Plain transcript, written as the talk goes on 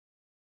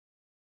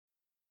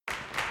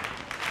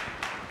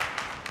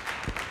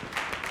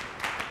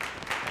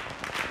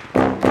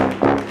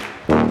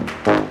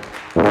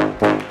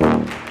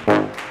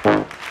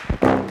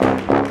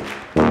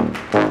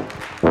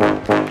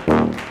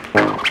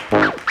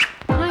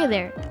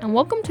there, and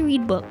welcome to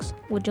Read Books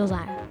with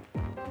Joziah.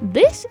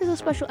 This is a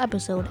special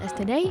episode as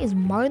today is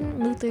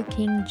Martin Luther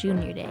King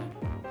Jr. Day.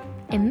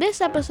 In this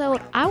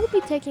episode, I will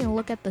be taking a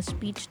look at the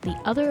speech The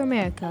Other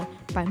America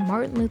by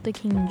Martin Luther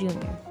King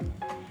Jr.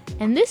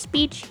 In this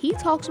speech, he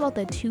talks about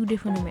the two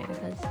different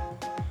Americas.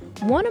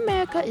 One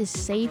America is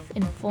safe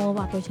and full of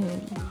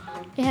opportunity.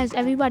 It has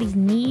everybody's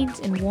needs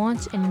and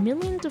wants, and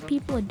millions of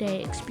people a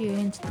day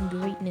experience the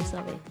greatness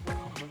of it.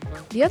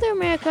 The other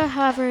America,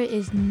 however,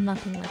 is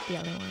nothing like the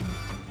other one.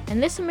 In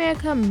this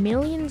America,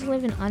 millions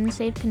live in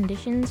unsafe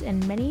conditions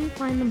and many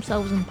find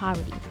themselves in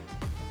poverty.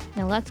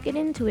 Now let's get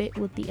into it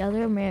with The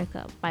Other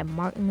America by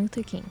Martin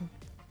Luther King.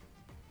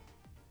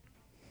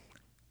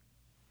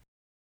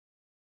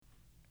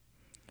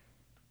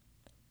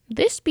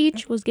 This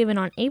speech was given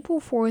on April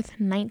 4th,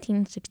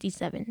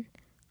 1967.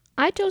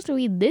 I chose to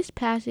read this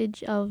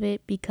passage of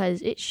it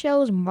because it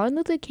shows Martin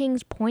Luther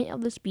King's point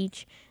of the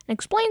speech and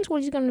explains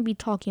what he's going to be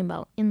talking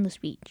about in the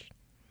speech.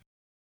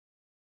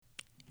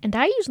 And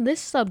I use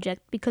this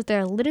subject because there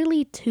are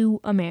literally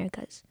two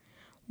Americas.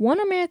 One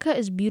America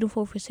is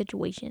beautiful for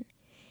situation,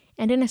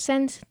 and in a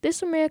sense,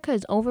 this America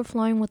is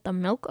overflowing with the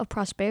milk of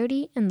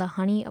prosperity and the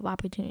honey of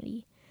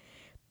opportunity.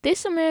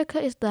 This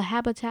America is the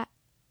habitat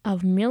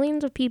of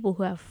millions of people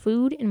who have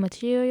food and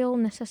material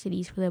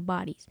necessities for their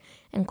bodies,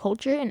 and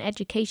culture and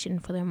education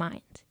for their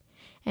minds,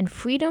 and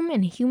freedom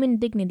and human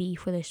dignity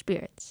for their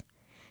spirits.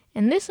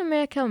 In this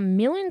America,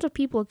 millions of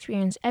people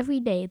experience every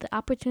day the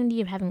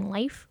opportunity of having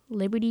life,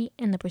 liberty,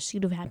 and the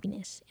pursuit of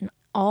happiness in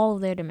all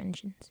of their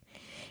dimensions.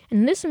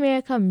 In this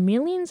America,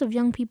 millions of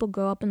young people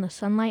grow up in the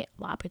sunlight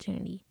of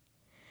opportunity.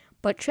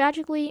 But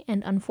tragically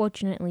and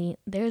unfortunately,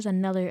 there's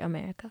another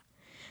America.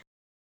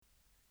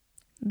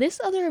 This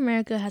other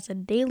America has a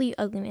daily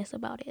ugliness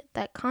about it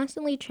that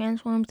constantly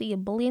transforms the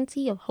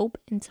ebulliency of hope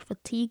into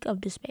fatigue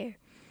of despair.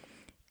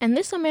 In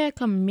this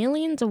America,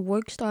 millions of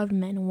work-starved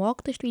men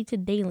walk the streets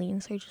daily in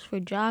search for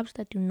jobs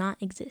that do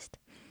not exist.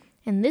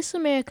 In this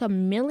America,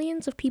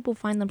 millions of people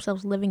find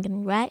themselves living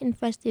in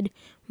rat-infested,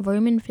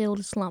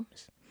 vermin-filled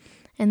slums.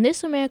 In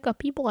this America,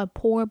 people are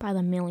poor by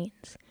the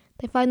millions.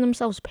 They find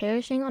themselves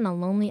perishing on a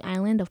lonely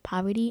island of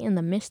poverty in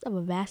the midst of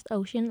a vast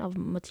ocean of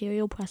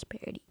material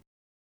prosperity.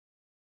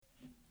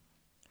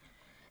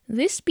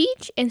 This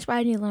speech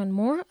inspired me to learn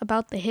more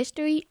about the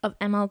history of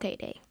MLK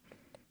Day.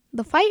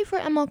 The fight for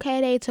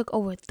MLK Day took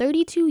over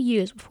 32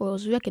 years before it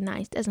was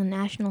recognized as a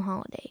national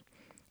holiday.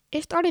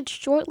 It started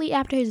shortly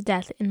after his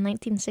death in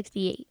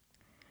 1968.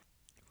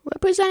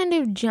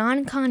 Representative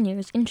John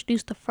Conyers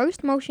introduced the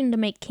first motion to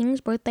make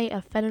King's birthday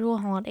a federal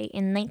holiday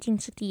in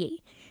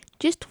 1968,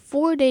 just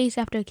 4 days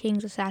after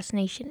King's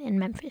assassination in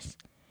Memphis.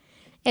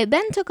 It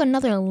then took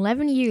another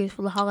 11 years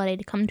for the holiday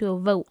to come to a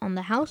vote on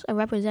the House of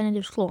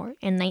Representatives floor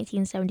in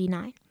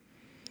 1979.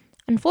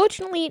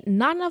 Unfortunately,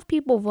 not enough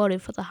people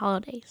voted for the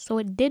holiday, so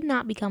it did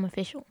not become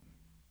official.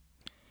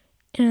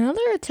 In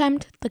another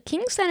attempt, the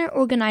King Center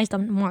organized a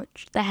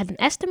march that had an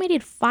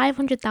estimated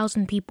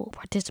 500,000 people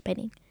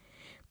participating.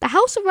 The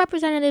House of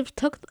Representatives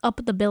took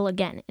up the bill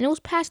again, and it was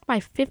passed by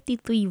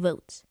 53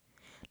 votes.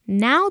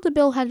 Now the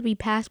bill had to be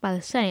passed by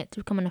the Senate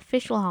to become an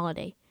official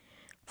holiday.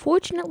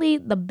 Fortunately,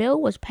 the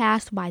bill was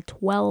passed by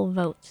 12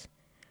 votes.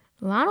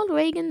 Ronald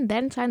Reagan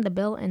then signed the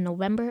bill in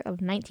November of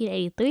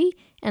 1983,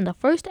 and the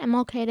first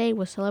MLK Day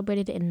was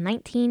celebrated in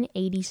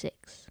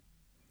 1986.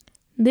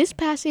 This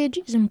passage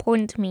is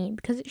important to me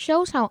because it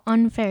shows how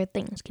unfair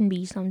things can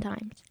be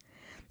sometimes.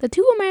 The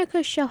two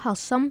Americas show how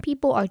some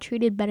people are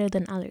treated better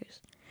than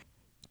others.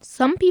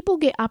 Some people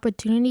get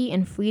opportunity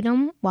and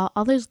freedom, while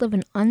others live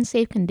in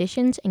unsafe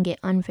conditions and get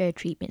unfair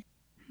treatment.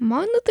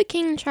 Martin Luther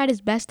King tried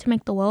his best to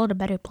make the world a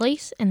better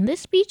place, and this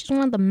speech is one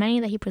of the many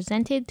that he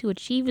presented to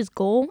achieve his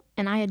goal,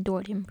 and I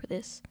adored him for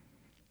this.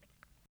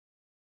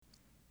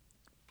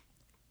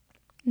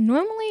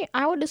 Normally,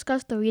 I would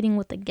discuss the reading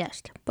with a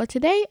guest, but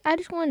today I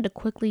just wanted to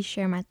quickly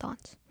share my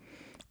thoughts.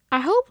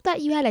 I hope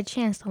that you had a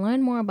chance to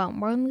learn more about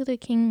Martin Luther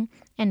King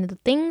and the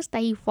things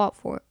that he fought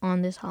for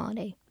on this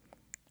holiday.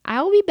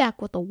 I will be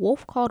back with A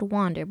Wolf Called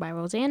Wander by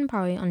Roseanne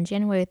Parry on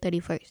January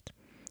 31st.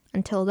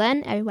 Until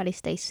then, everybody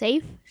stay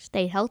safe,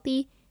 stay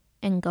healthy,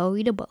 and go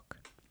read a book.